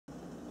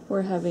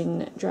we're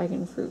having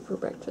dragon fruit for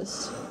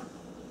breakfast.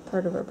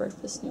 Part of our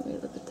breakfast anyway.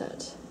 Look at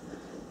that.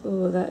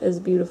 Oh, that is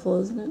beautiful,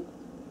 isn't it?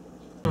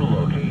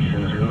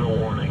 Locations in the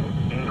warning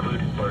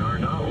include but are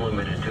not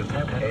limited to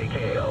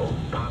Pepekeo,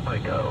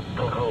 Papaiko,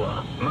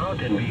 Pokoa,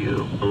 Mountain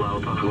View,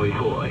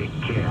 Laupahoihoi,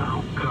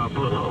 Keau,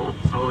 Kapulo,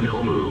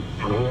 Honolulu,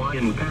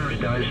 Hawaiian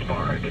Paradise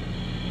Park.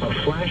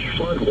 A flash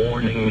flood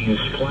warning means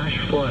flash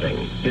flooding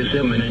is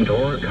imminent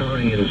or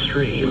occurring in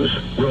streams,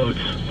 roads,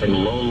 and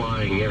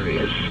low-lying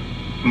areas.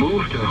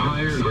 Move to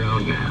higher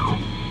ground now.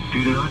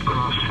 Do not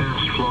cross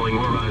fast-flowing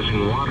or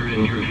rising water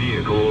in your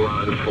vehicle or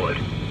on foot.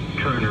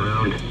 Turn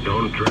around,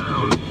 don't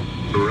drown.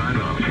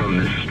 Runoff from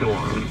this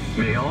storm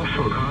may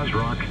also cause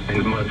rock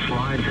and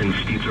mudslides and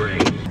steep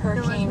terrain.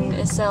 Hurricane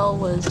Iselle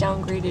was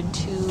downgraded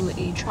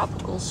to a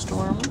tropical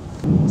storm.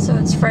 So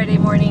it's Friday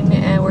morning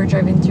and we're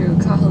driving through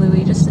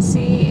Kahului just to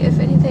see if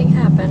anything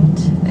happened.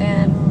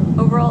 And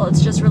overall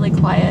it's just really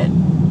quiet,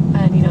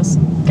 and you know,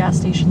 some gas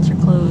stations are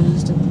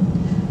closed. And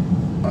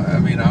I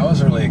mean, I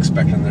was really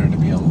expecting there to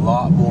be a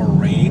lot more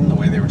rain, the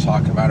way they were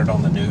talking about it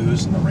on the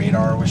news and the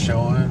radar was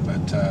showing,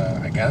 but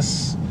I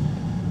guess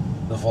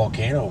the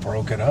volcano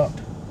broke it up.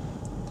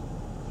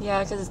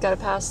 yeah, because it's got to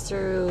pass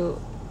through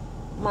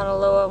Mauna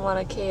Loa,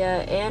 Mauna Kea,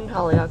 and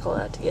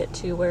Haleakala to get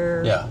to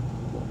where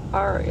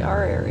our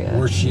area.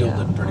 We're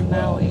shielded pretty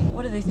well. Maui.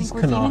 What do they think It's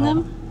we're feeding Kanaha.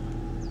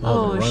 them?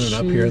 Oh, they're running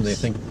up here and they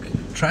think,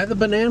 try the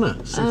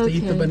banana. See if they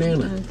eat the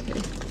banana.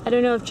 Okay. I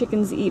don't know if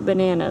chickens eat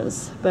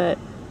bananas, but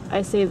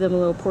I saved them a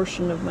little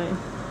portion of my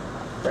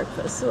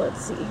breakfast, so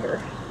let's see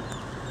here.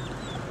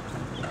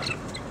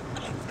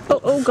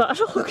 Oh gosh,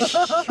 oh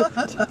shoot.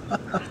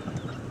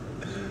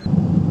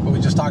 But we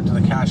just talked to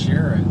the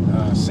cashier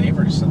at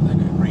Savory, said that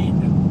it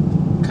rained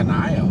in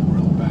Kanaya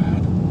real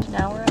bad.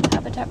 Now we're at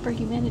Habitat for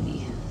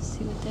Humanity.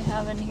 See what they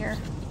have in here.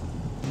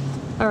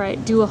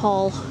 Alright, do a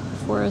haul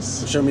for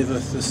us. Show me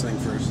this thing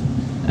first.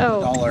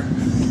 Oh,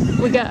 $1.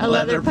 we got a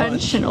leather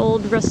punch, an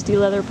old rusty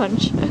leather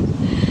punch.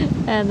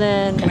 And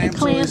then a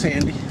Clamp's always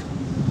clamp. handy.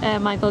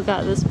 And Michael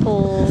got this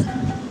pole.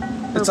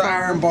 It's an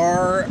iron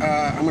bar.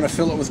 I'm going to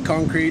fill it with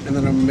concrete and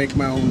then I'm going to make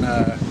my own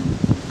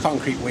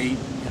concrete weight.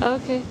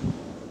 Okay.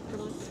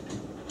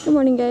 Good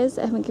morning, guys.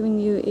 I haven't given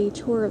you a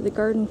tour of the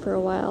garden for a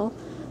while.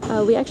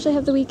 We actually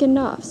have the weekend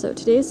off. So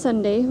today's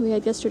Sunday. We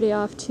had yesterday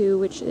off too,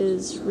 which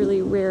is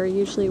really rare.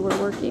 Usually we're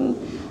working.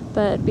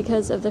 But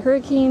because of the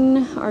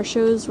hurricane, our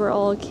shows were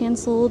all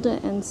canceled,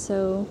 and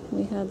so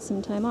we had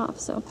some time off.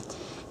 So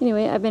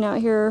anyway, I've been out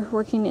here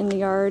working in the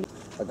yard.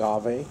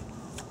 Agave,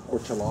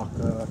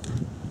 portulaca,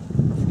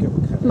 I forget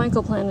what kind.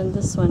 Michael planted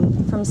this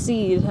one from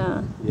seed,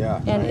 huh?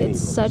 Yeah. And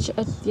it's such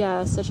a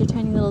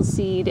tiny little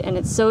seed, and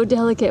it's so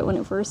delicate when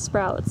it first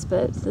sprouts,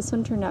 but this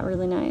one turned out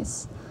really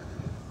nice.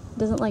 It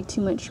doesn't like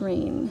too much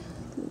rain,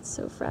 because it's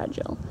so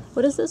fragile.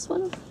 What is this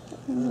one?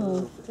 I don't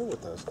know. I forget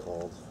what that's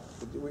called.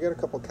 We got a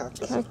couple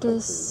cactus.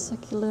 Cactus,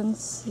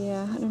 succulents,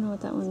 yeah, I don't know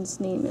what that one's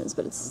name is,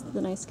 but it's the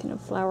nice kind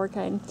of flower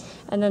kind.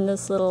 And then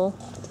this little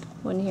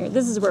one here,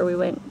 this is where we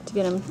went to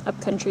get them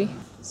up country.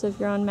 So if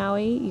you're on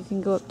Maui, you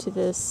can go up to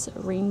this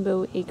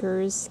Rainbow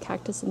Acres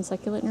Cactus and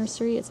Succulent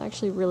Nursery. It's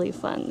actually really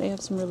fun. They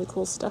have some really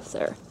cool stuff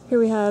there. Here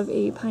we have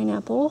a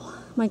pineapple.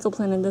 Michael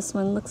planted this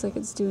one. Looks like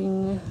it's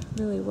doing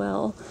really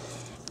well.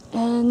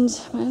 And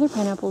my other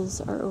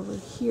pineapples are over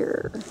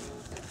here.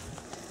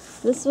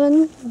 This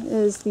one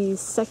is the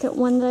second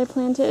one that I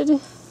planted.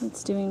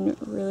 It's doing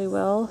really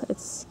well.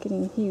 It's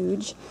getting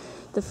huge.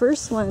 The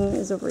first one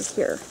is over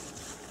here.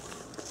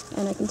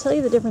 And I can tell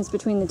you the difference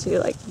between the two.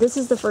 Like, this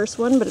is the first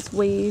one, but it's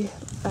way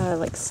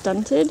like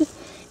stunted.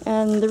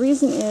 And the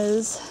reason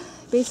is,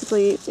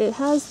 basically, it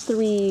has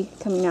 3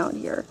 coming out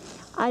here.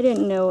 I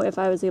didn't know if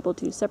I was able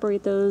to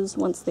separate those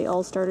once they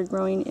all started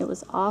growing. It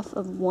was off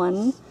of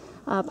one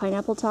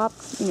pineapple top,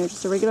 you know,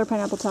 just a regular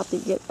pineapple top that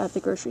you get at the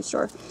grocery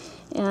store.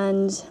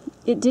 And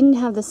it didn't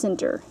have the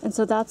center. And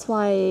so that's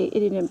why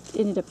it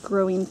ended up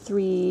growing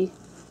 3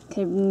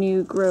 kind of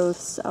new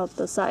growths out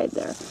the side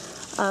there.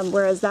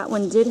 Whereas that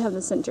one did have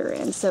the center,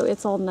 and so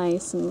it's all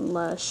nice and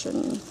lush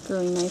and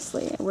growing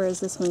nicely, whereas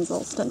this one's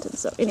all stunted.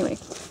 So anyway,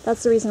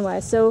 that's the reason why.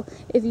 So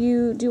if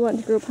you do want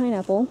to grow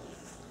pineapple,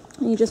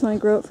 and you just want to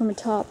grow it from a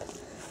top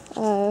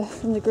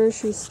from the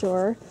grocery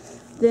store,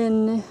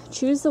 then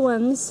choose the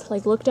ones,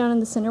 like look down in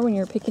the center when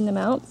you're picking them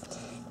out,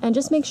 and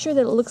just make sure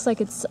that it looks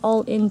like it's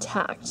all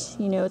intact.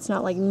 You know, it's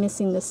not like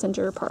missing the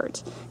center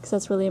part, because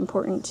that's really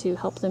important to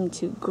help them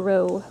to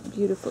grow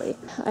beautifully.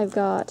 I've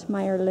got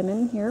Meyer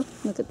lemon here.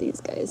 Look at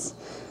these guys.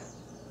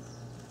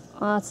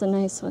 Oh, that's a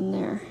nice one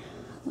there.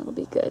 That'll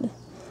be good. And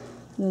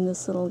then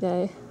this little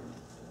guy.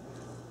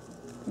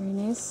 Very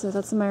nice. So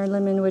that's a Meyer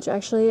lemon, which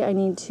actually I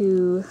need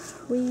to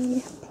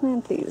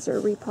replant these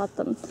or repot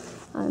them.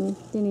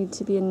 They need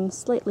to be in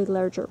slightly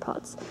larger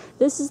pots.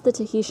 This is the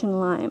Tahitian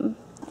lime.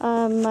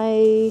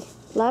 My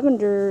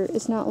lavender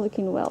is not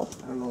looking well.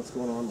 I don't know what's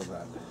going on with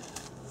that.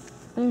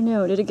 I don't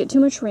know. Did it get too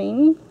much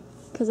rain?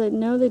 Because I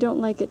know they don't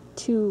like it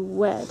too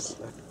wet.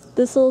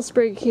 This little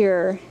sprig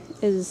here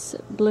is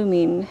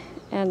blooming,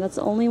 and that's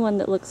the only one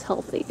that looks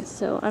healthy.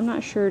 So I'm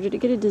not sure, did it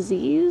get a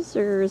disease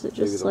or is it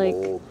just like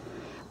mold.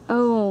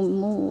 Oh,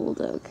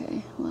 mold.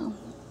 Okay, well,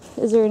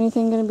 is there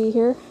anything going to be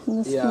here in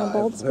this kind of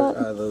bald spot?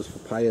 Those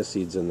papaya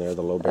seeds in there,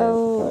 the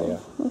low-bearing papaya.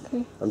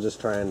 Okay. I'm just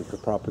trying to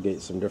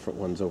propagate some different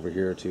ones over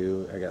here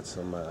too. I got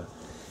some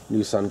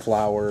new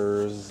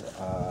sunflowers,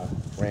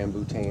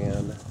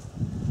 rambutan,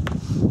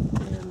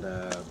 and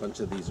a bunch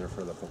of these are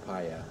for the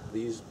papaya.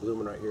 These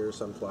blooming right here are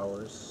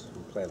sunflowers.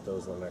 We'll plant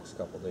those in the next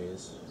couple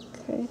days.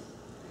 Okay.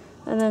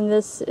 And then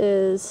this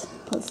is,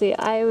 let's see,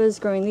 I was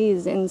growing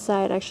these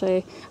inside.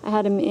 Actually, I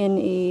had them in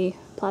a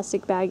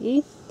plastic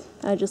baggie,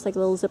 just like a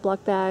little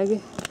Ziploc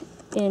bag,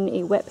 in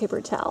a wet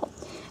paper towel.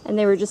 And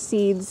they were just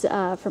seeds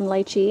from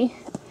lychee,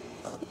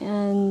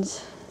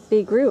 and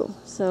they grew.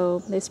 So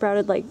they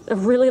sprouted like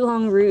really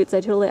long roots.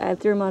 I threw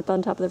them up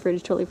on top of the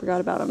fridge, totally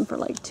forgot about them for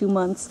like 2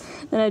 months.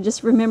 Then I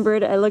just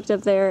remembered, I looked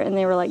up there and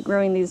they were like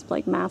growing these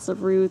like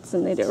massive roots,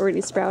 and they'd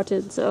already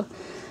sprouted. So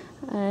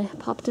I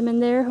popped them in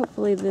there.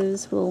 Hopefully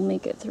those will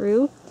make it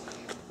through.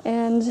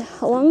 And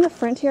along the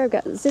front here I've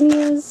got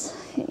zinnias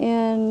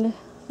and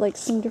like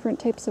some different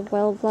types of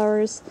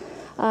wildflowers.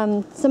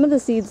 Some of the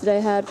seeds that I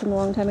had from a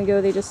long time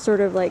ago, they just sort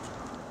of like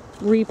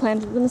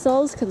replanted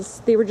themselves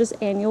because they were just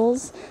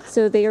annuals,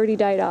 so they already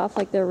died off,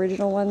 like the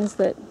original ones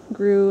that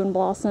grew and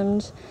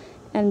blossomed,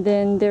 and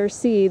then their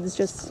seeds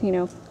just, you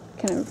know,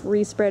 kind of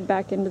respread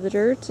back into the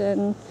dirt,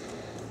 and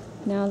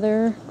now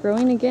they're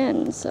growing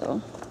again.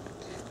 So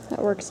that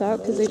works out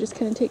because they just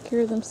kind of take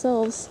care of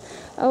themselves.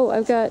 Oh,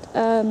 I've got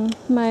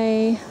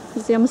my,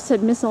 I almost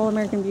said Miss All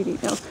American Beauty.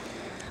 No,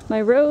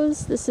 my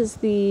rose. This is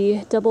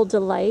the Double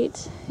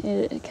Delight.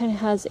 It kind of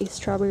has a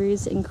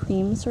strawberries and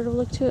cream sort of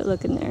look to it.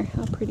 Look in there.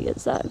 How pretty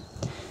is that?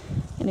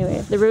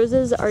 Anyway, the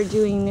roses are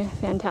doing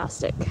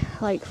fantastic.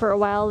 Like for a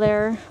while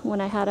there, when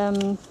I had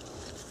them,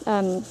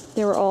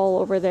 they were all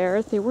over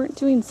there. They weren't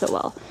doing so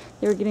well.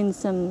 They were getting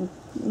some,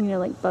 you know,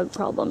 like bug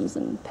problems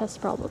and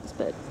pest problems,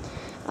 but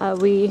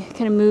we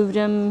kind of moved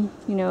them,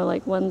 you know,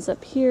 like one's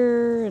up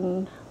here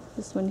and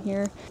this one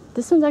here.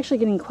 This one's actually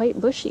getting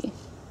quite bushy.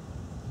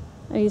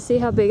 You see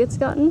how big it's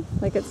gotten?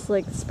 Like it's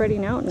like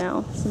spreading out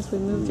now since we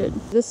moved it.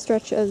 This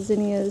stretch of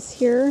zinnias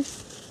here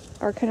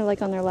are kind of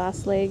like on their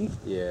last leg.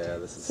 Yeah,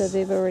 this is... So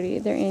they've already,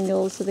 they're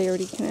annuals, so they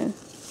already kind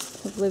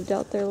of have lived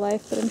out their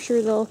life, but I'm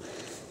sure they'll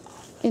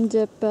end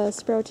up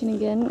sprouting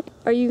again.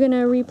 Are you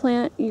gonna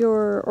replant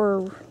your,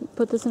 or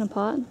put this in a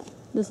pot?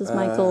 This is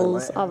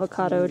Michael's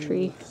avocado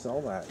tree.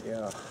 Sell that,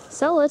 yeah.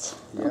 Sell it?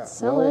 Yeah. Let's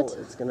sell it.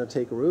 It's gonna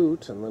take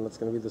root, and then it's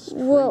gonna be this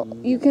tree. Well,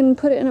 you can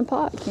put it in a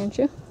pot, can't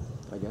you?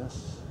 I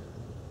guess.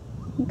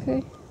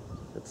 Okay.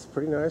 It's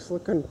pretty nice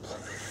looking.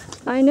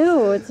 I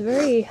know, it's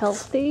very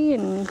healthy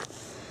and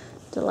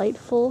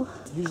delightful.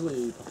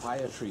 Usually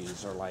papaya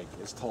trees are like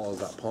as tall as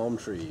that palm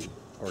tree,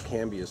 or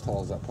can be as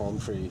tall as that palm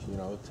tree, you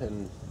know,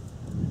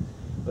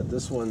 but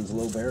this one's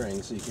low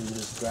bearing, so you can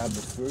just grab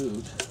the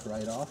fruit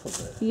right off of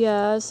it.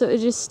 Yeah, so it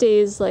just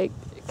stays like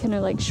kind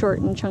of like short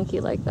and chunky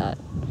like that.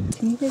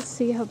 Can you guys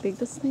see how big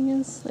this thing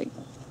is? Like,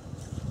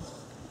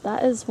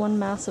 that is one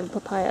massive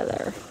papaya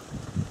there.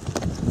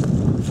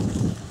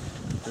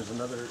 There's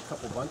another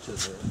couple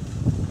bunches there.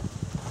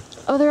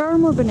 Oh, there are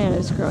more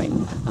bananas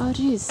growing. Oh,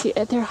 geez, see,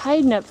 they're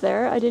hiding up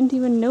there. I didn't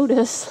even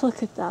notice.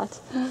 Look at that.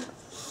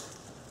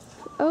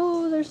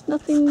 Oh, there's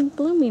nothing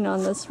blooming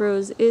on this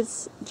rose.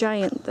 It's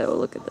giant, though.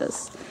 Look at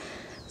this.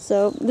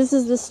 So this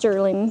is the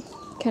sterling,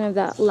 kind of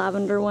that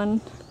lavender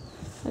one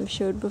I've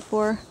showed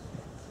before.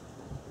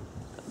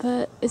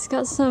 But it's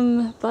got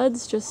some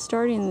buds just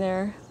starting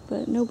there,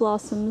 but no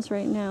blossoms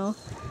right now.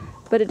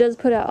 But it does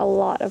put out a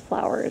lot of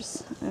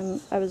flowers.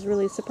 I was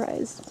really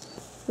surprised.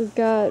 We've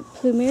got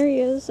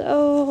plumerias.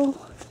 Oh,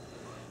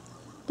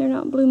 they're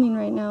not blooming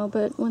right now,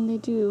 but when they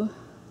do,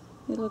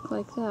 they look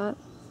like that.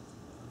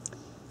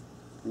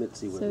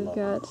 Mitzi would So we've love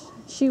got, them.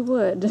 she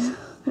would.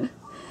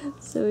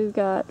 So we've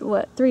got,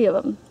 what, 3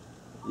 of them?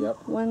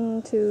 Yep.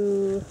 1,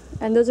 2,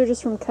 and those are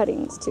just from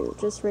cuttings too,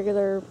 just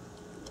regular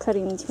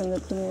cuttings from the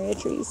plumeria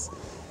trees.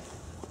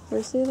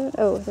 Where's the other?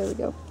 Oh, there we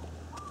go.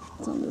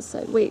 It's on this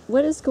side. Wait,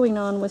 what is going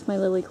on with my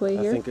lily koi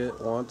here? I think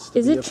it wants to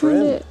Is be it a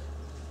trying friend. to?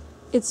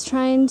 It's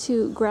trying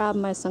to grab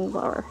my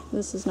sunflower.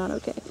 This is not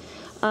okay.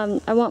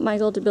 I want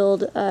Michael to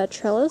build a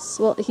trellis.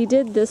 Well, he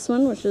did this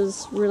one, which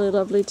is really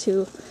lovely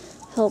to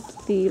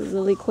help the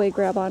lily koi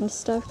grab onto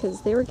stuff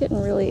because they were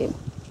getting really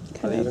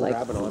kind of like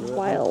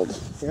wild.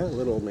 Yeah, a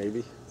little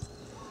maybe.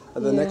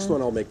 The next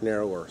one I'll make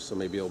narrower, so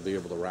maybe I'll be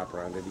able to wrap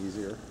around it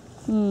easier.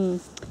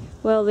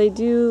 Well, they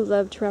do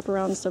love to wrap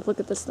around stuff. Look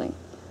at this thing.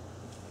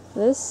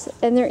 This,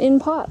 and they're in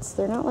pots.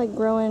 They're not like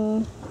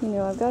growing, you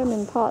know, I've got them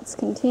in pots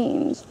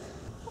contained.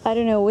 I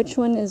don't know which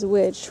one is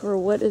which or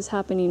what is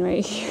happening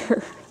right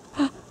here.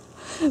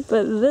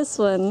 But this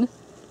one,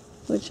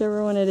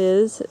 whichever one it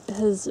is,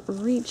 has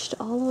reached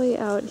all the way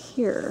out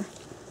here.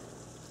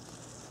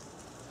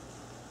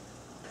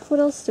 What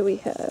else do we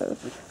have?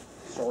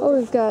 Sorghum. Oh,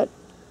 we've got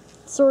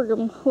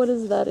sorghum. What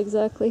is that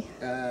exactly?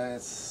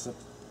 It's a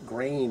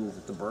grain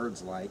that the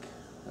birds like.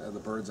 The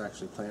birds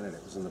actually planted it.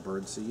 It was in the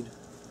bird seed.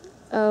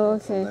 Oh,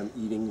 From okay. them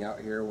eating out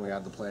here when we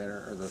had the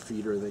planter or the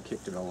feeder, they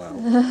kicked it all out.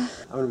 I'm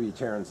going to be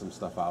tearing some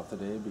stuff out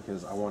today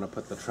because I want to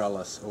put the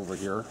trellis over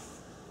here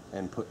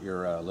and put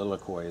your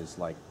lilicoys,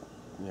 like,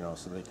 you know,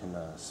 so they can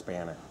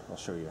span it. I'll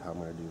show you how I'm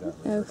going to do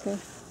that later. Okay.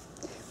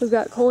 We've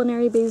got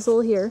culinary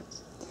basil here.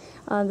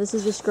 This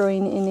is just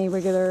growing in a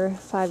regular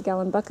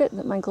 5-gallon bucket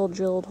that Michael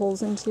drilled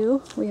holes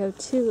into. We have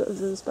 2 of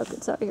those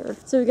buckets out here.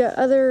 So we've got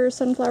other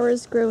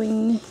sunflowers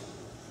growing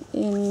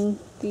in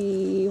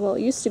the, well,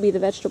 it used to be the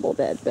vegetable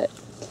bed, but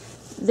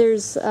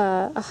there's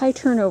a high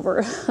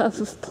turnover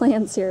of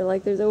plants here.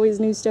 Like, there's always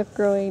new stuff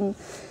growing,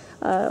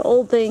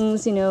 old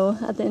things, you know,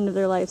 at the end of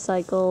their life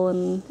cycle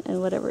and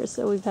whatever.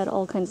 So we've had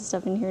all kinds of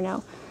stuff in here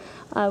now.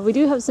 We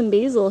do have some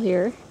basil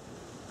here.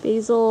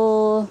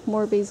 Basil,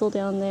 more basil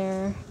down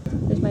there.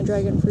 There's my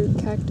dragon fruit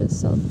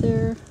cactus out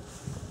there.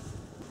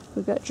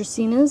 We've got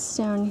dracaenas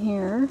down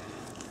here.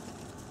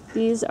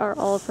 These are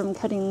all from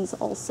cuttings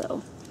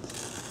also.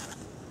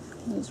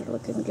 Those are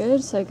looking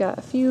good. So I got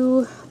a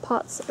few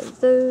pots of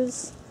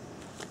those.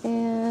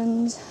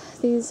 And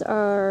these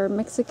are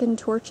Mexican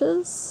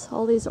torches,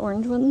 all these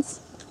orange ones.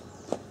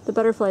 The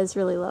butterflies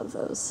really love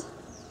those.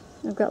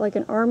 I've got like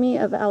an army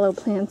of aloe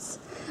plants.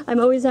 I'm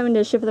always having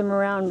to shift them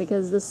around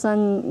because the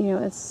sun, you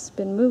know, it's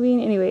been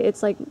moving. Anyway,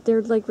 it's like,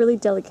 they're like really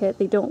delicate.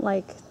 They don't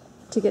like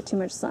to get too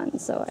much sun,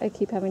 so I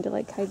keep having to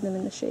like hide them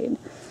in the shade.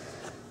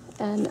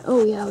 And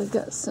oh yeah, we've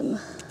got some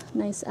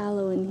nice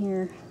aloe in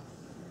here.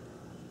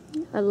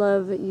 I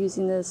love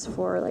using this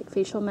for like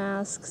facial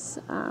masks,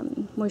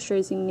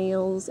 moisturizing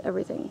nails,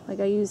 everything. Like,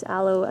 I use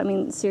aloe. I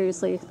mean,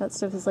 seriously, that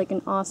stuff is like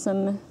an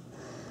awesome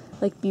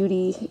like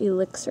beauty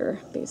elixir,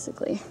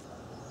 basically.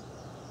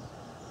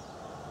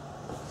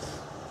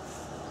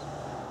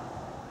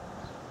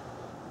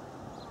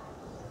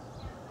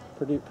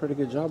 Pretty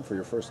good job for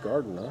your first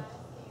garden, huh?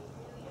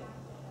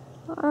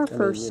 Our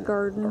first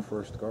garden. Our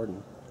first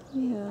garden.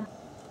 Yeah.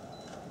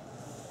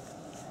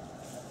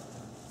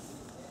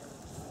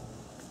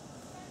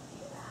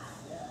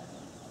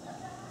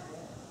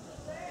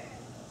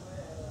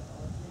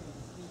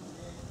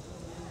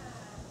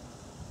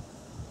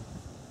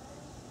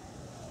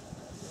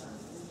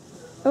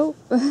 Oh,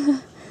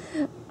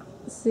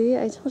 see,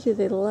 I told you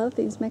they love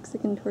these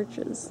Mexican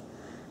torches.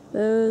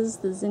 Those,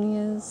 the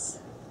zinnias.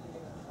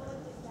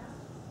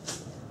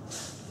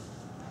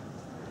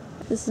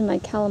 This is my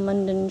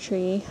calamundan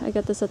tree. I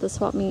got this at the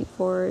swap meet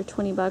for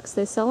 20 bucks.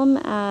 They sell them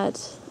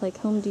at like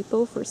Home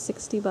Depot for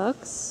 60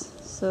 bucks.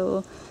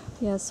 So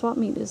yeah, swap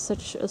meet is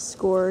such a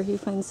score. You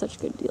find such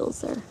good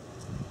deals there.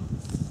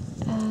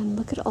 And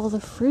look at all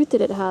the fruit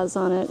that it has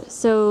on it.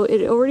 So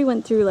it already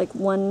went through like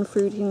one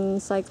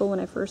fruiting cycle when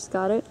I first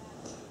got it,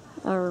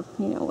 or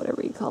you know,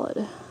 whatever you call it.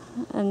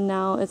 And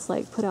now it's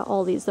like put out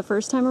all these. The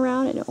first time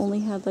around it only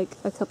had like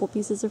a couple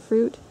pieces of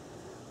fruit,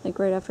 like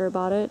right after I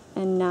bought it,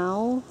 and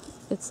now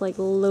it's like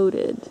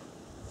loaded.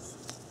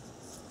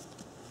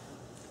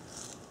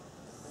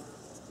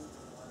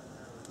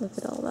 Look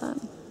at all that.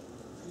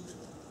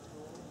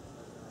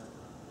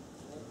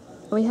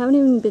 We haven't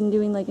even been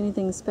doing like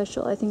anything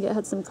special. I think it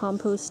had some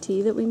compost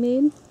tea that we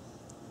made,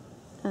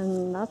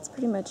 and that's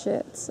pretty much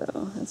it.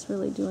 So it's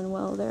really doing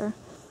well there.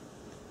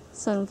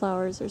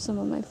 Sunflowers are some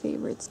of my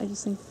favorites. I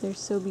just think they're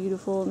so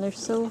beautiful and they're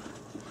so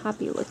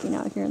happy looking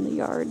out here in the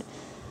yard.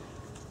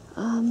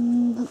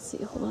 Let's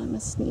see, hold on, I'm gonna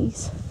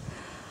sneeze.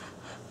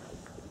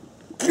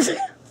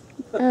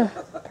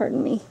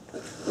 Pardon me.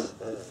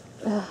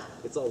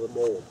 It's all the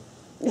mold.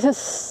 Yes,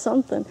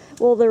 something.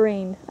 Well, the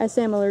rain. I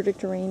say I'm allergic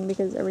to rain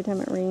because every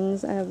time it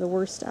rains, I have the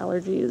worst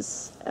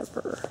allergies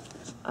ever.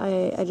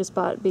 I just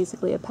bought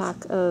basically a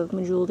pack of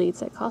medjool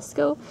dates at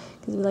Costco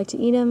because we like to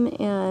eat them,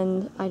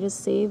 and I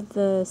just saved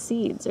the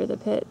seeds or the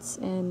pits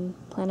and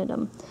planted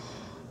them.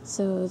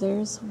 So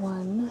there's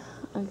one.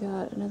 I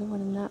got another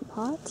one in that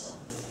pot.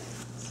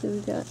 So we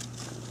got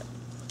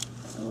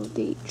a little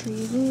date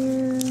tree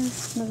there,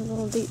 another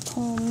little date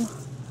palm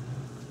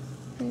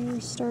there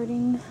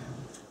starting.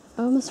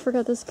 I almost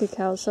forgot this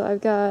cacao. So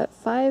I've got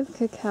 5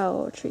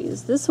 cacao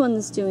trees. This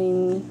one's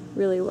doing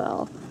really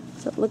well.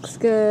 So it looks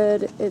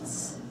good.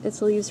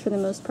 Its leaves for the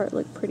most part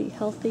look pretty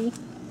healthy.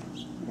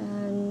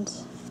 And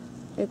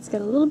it's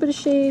got a little bit of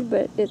shade,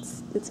 but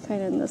it's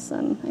kind of in the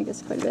sun, I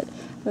guess, quite a bit.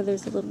 But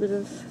there's a little bit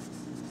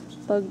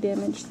of bug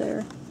damage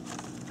there.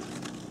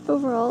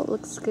 Overall, it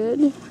looks good.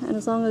 And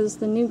as long as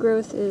the new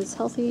growth is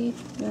healthy,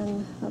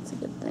 then that's a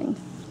good thing.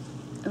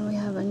 And we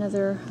have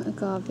another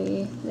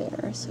agave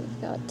there. So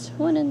we've got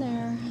one in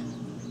there,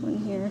 one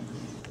here.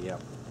 Yep,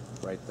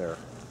 right there.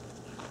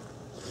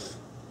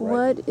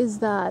 What is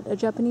that? A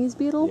Japanese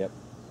beetle? Yep.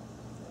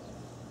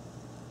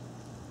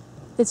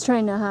 It's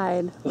trying to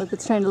hide. Look,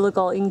 it's trying to look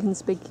all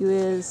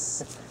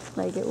inconspicuous.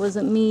 Like it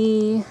wasn't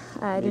me.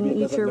 I didn't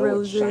eat your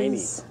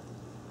roses.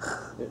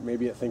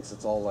 Maybe it thinks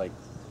it's all like,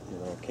 you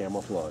know,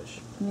 camouflage.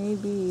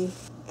 Maybe.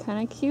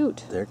 Kind of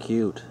cute. They're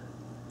cute.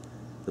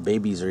 The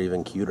babies are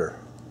even cuter.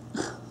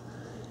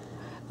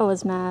 Oh,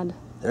 it's mad.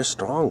 They're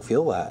strong.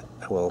 Feel that.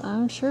 Well,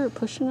 I'm sure.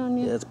 Pushing on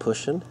you. yeah, it's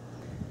pushing.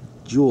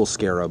 Jewel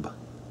scarab.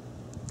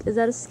 Is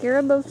that a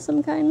scarab of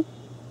some kind?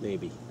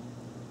 Maybe.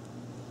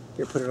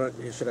 Here, put it on.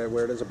 Should I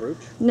wear it as a brooch?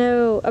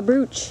 No, a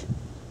brooch.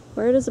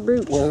 Wear it as a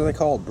brooch. What are they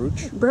called?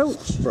 Brooch?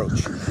 Brooch.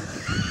 Brooch.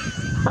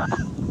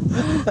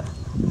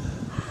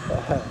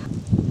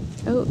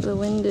 Oh, the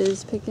wind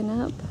is picking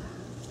up.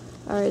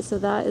 Alright, so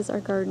that is our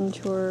garden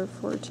tour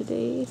for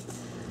today.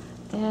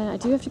 And I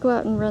do have to go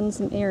out and run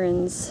some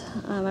errands.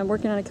 I'm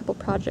working on a couple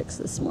projects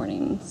this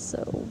morning. So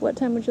what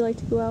time would you like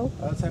to go out?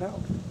 Let's head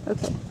out.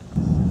 Okay.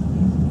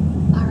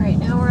 Alright,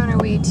 now we're on our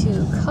way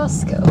to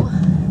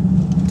Costco.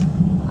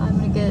 I'm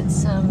gonna get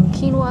some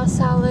quinoa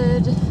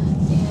salad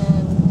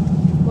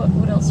and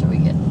what else are we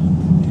getting?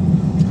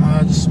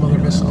 Just some other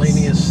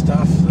miscellaneous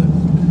stuff.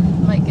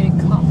 Might get a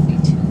coffee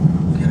too.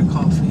 Get a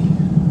coffee.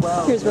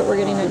 Here's what we're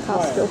getting at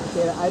Costco.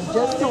 I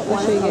just don't I'll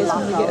want show you to guys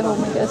when we get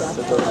home, I guess.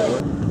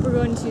 We're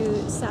going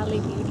to Sally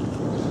Beauty.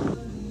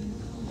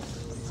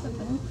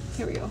 7.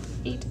 Here we go.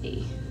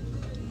 8A.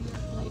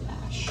 Light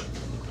ash.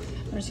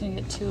 I'm just gonna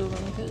get 2 of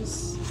them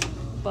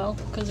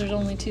because there's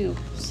only 2.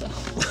 So.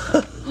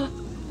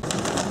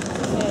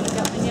 Okay,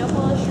 got my nail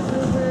polish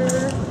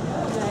remover.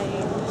 My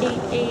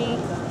 8A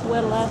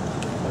Wella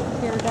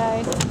hair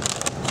dye.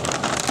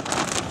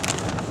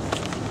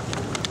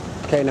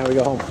 Okay, now we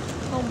go home.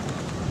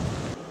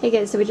 Hey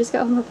guys, so we just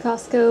got home from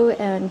Costco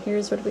and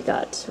here's what we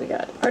got. We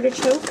got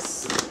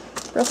artichokes,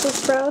 Brussels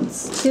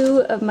sprouts,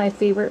 2 of my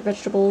favorite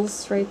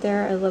vegetables right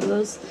there. I love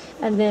those.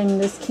 And then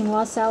this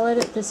quinoa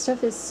salad. This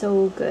stuff is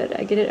so good.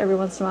 I get it every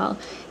once in a while.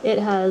 It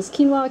has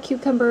quinoa,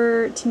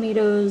 cucumber,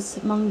 tomatoes,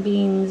 mung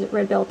beans,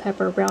 red bell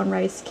pepper, brown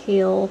rice,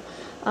 kale,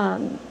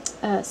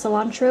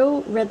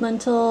 cilantro, red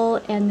lentil,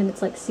 and then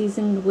it's like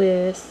seasoned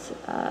with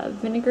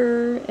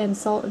vinegar and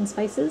salt and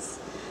spices.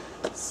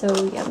 So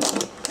yummy.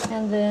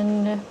 And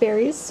then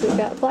berries. We've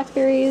got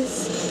blackberries,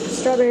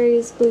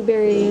 strawberries,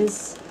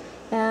 blueberries,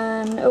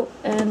 and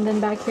then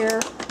back here,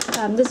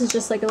 this is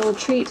just like a little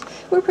treat.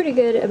 We're pretty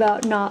good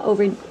about not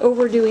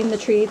overdoing the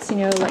treats, you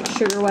know, like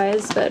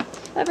sugar-wise, but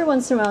every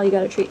once in a while you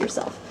gotta treat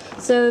yourself.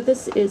 So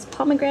this is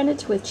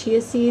pomegranate with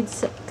chia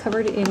seeds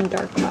covered in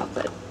dark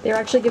chocolate. They're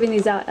actually giving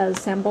these out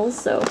as samples,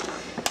 so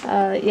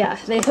yeah,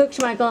 they hooked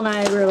Michael and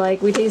I.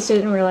 We tasted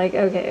it and we're like,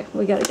 okay,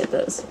 we gotta get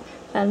those.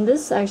 And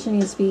this actually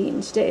needs to be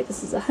eaten today.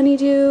 This is a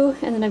honeydew,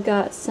 and then I've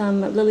got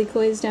some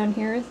lilykois down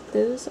here.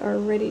 Those are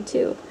ready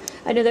too.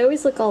 I know they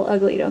always look all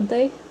ugly, don't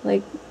they?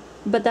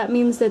 But that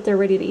means that they're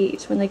ready to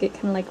eat. When they get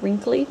kind of like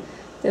wrinkly,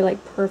 they're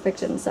like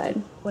perfect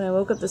inside. When I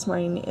woke up this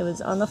morning, it was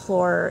on the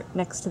floor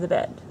next to the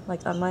bed,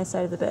 like on my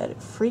side of the bed.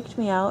 It freaked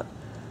me out.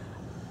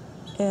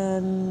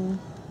 And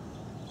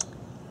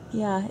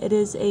yeah, it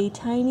is a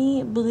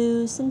tiny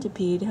blue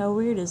centipede. How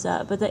weird is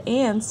that? But the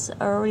ants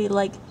are already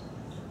like,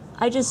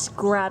 I just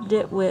grabbed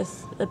it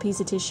with a piece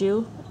of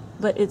tissue,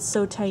 but it's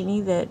so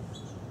tiny that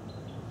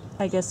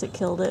I guess it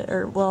killed it,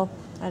 or well,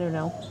 I don't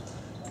know.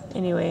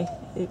 Anyway,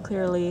 it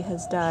clearly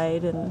has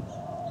died and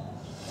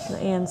the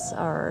ants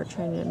are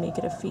trying to make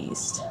it a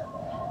feast.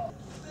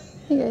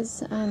 Hey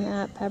guys, I'm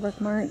at Fabric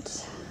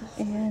Mart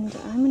and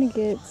I'm gonna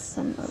get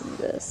some of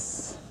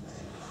this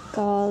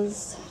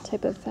gauze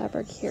type of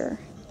fabric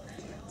here.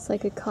 It's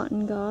like a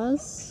cotton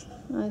gauze.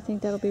 I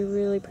think that'll be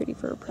really pretty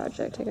for a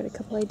project. I got a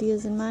couple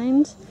ideas in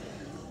mind.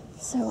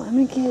 So I'm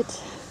gonna get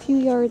a few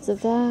yards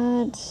of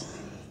that.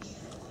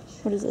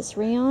 What is this,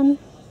 rayon?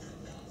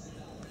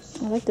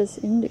 I like this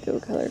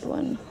indigo colored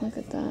one. Look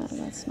at that,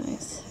 that's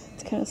nice.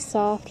 It's kind of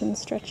soft and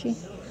stretchy.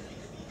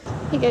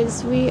 Hey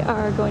guys, we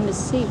are going to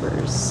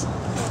Savers.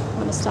 I'm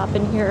gonna stop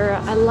in here.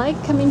 I like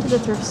coming to the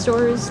thrift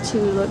stores to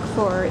look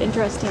for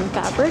interesting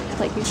fabric.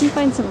 Like you can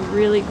find some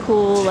really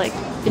cool, like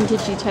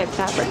vintagey type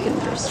fabric in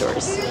thrift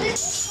stores.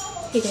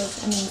 Hey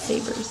guys, I'm in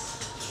Savers.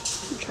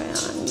 I'll try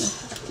on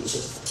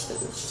these.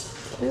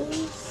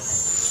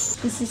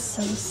 This is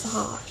so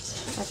soft.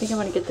 I think I'm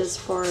gonna get this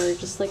for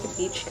just like a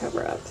beach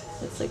cover up.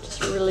 It's like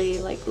just really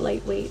like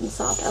lightweight and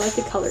soft. I like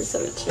the colors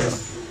of it too.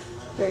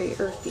 Very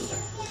earthy.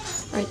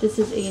 Alright, this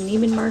is a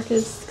Neiman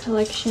Marcus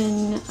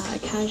collection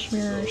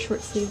cashmere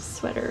short sleeve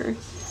sweater.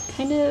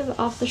 Kind of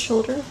off the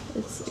shoulder.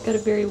 It's got a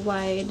very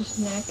wide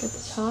neck at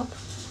the top.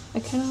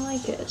 I kind of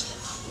like it.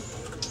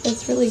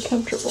 It's really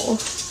comfortable.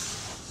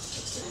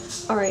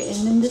 Alright,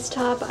 and then this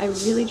top I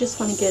really just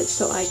want to get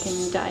so I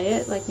can dye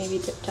it, like maybe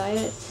dip dye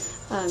it,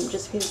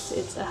 just because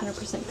it's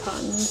 100%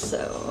 cotton.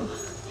 So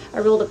I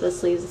rolled up the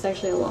sleeves. It's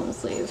actually a long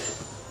sleeve,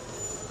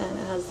 and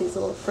it has these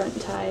little front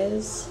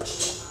ties.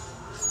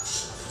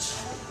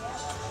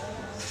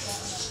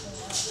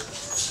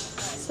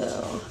 So I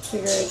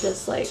figure I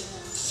just like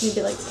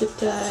maybe like dip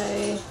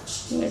dye,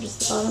 you know, just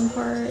the bottom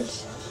part,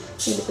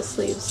 maybe the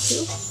sleeves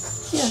too.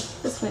 Yeah,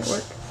 this might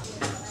work.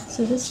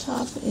 So this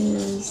top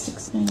is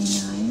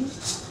 $6.99.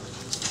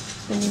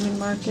 The Neiman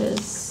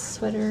Marcus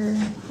sweater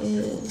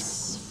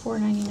is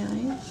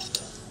 $4.99.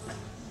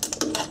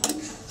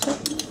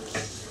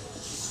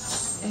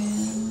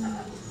 And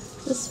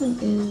this one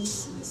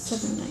is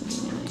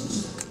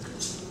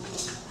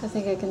 $7.99. I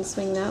think I can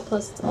swing that,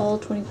 plus it's all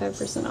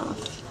 25% off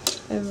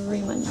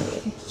every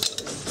Monday.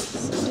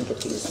 So I'm gonna get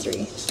these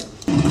 3.